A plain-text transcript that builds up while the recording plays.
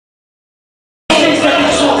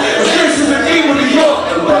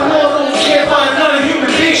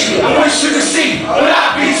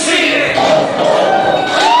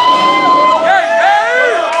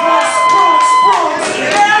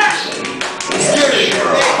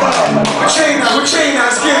We're chain now,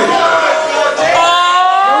 let's get it.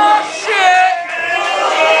 Oh, shit!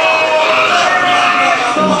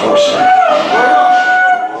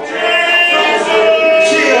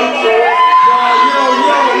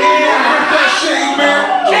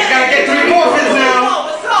 They gotta get 3 Coffinz now.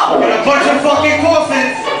 And a bunch of fucking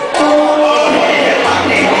Coffinz.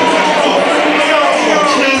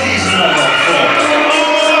 Kill these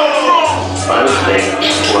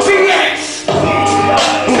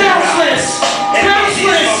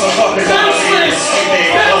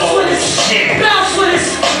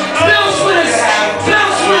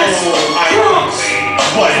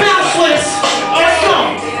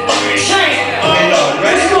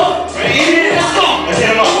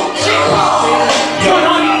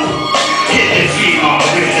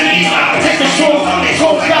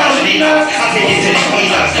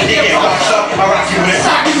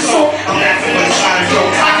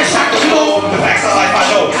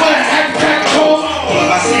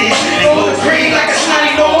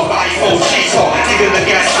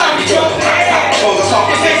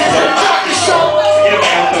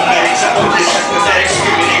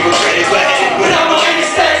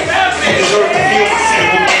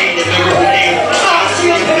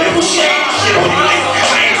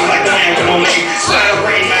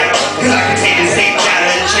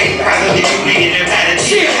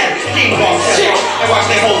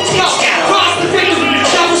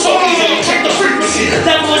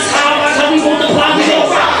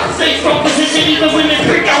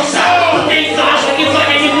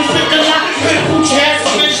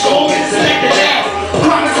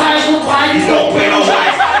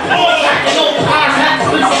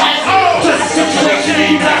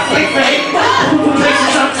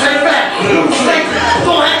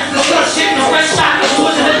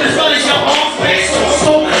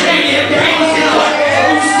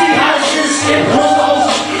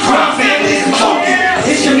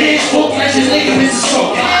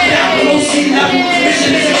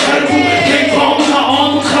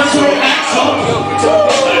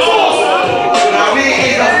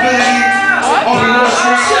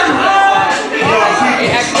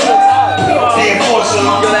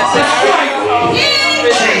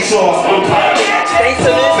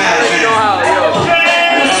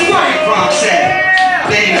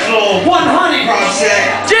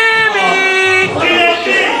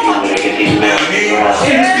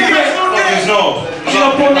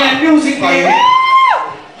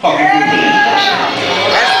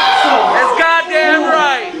That's goddamn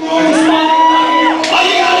right.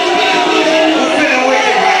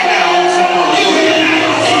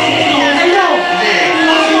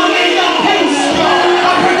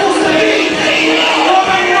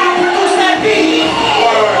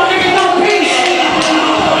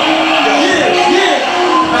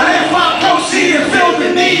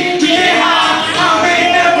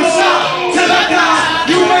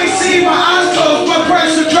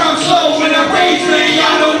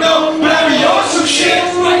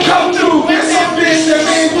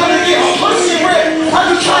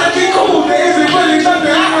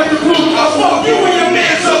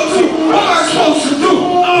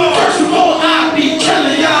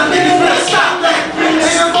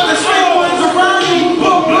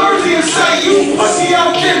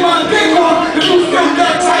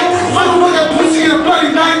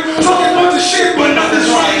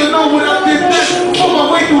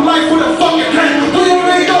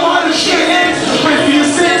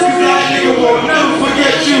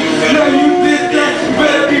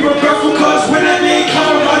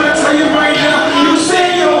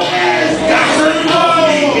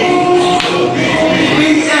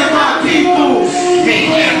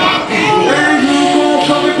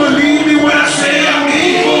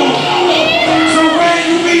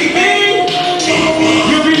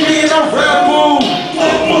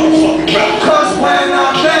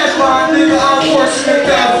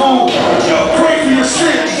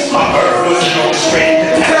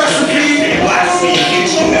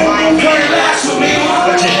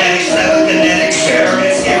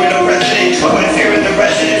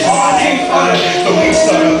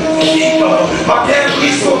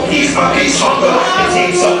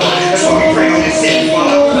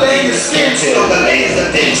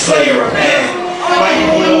 Slayer of man, my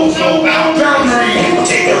evil knows no boundary. People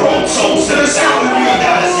take their own souls to the sound of me.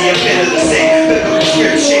 Now to see a bit of the same biblical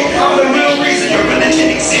spirit shit. I'm the real reason your religion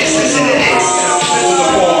exists. Listen to this. This is a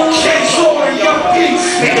war. Chainsaw and young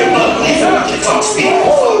peace. Make your blood bleed and watch your tongue speak.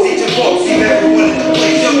 So teach your folks, leave everyone in the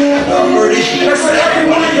place. I'm murdered. That's for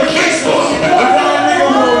everyone in your Facebook. But that nigga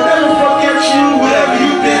will never forget you. Whatever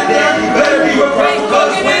you did there, you better be regretful.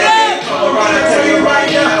 Cause when that day come around, I tell you right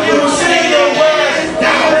now, you don't say no words.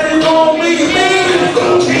 Now let it go.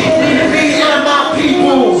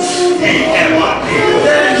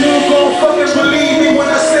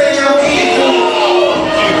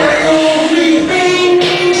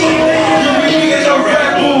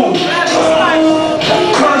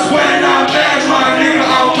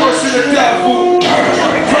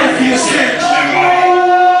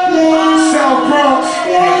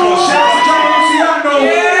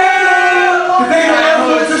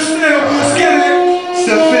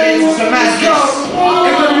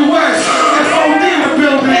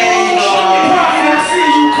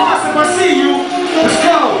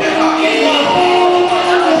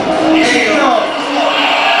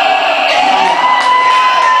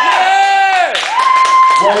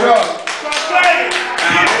 Hold up.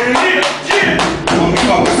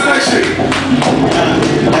 What's the next shit?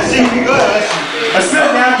 That shit be good. That's it,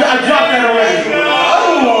 man. I dropped that already.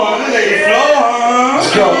 Oh, this lady flow, huh?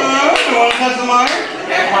 Let's go. You wanna touch the mic?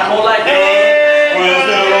 My whole life,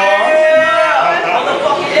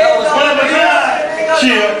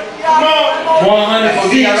 Chill. Come on. 100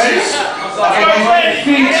 features.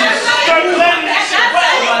 Features.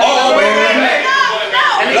 Oh, wait a minute.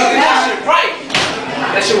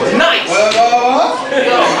 that shit was nice.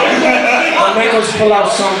 Make us pull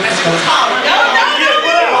out something.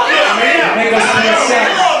 Make us pull out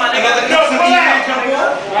something.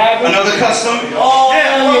 Another custom. Oh,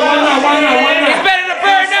 yeah. Why not? It's better to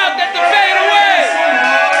burn out than to fade away.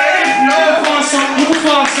 You can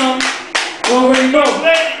find something. You already know.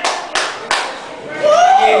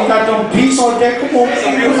 Yeah, we got them beats on deck. Come on. It's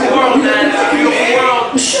a beautiful world, man. It's a beautiful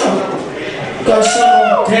world. Sure. We got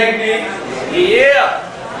something on deck, man.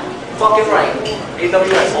 Yeah. Fucking right.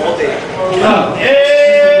 AWS all day. Yeah.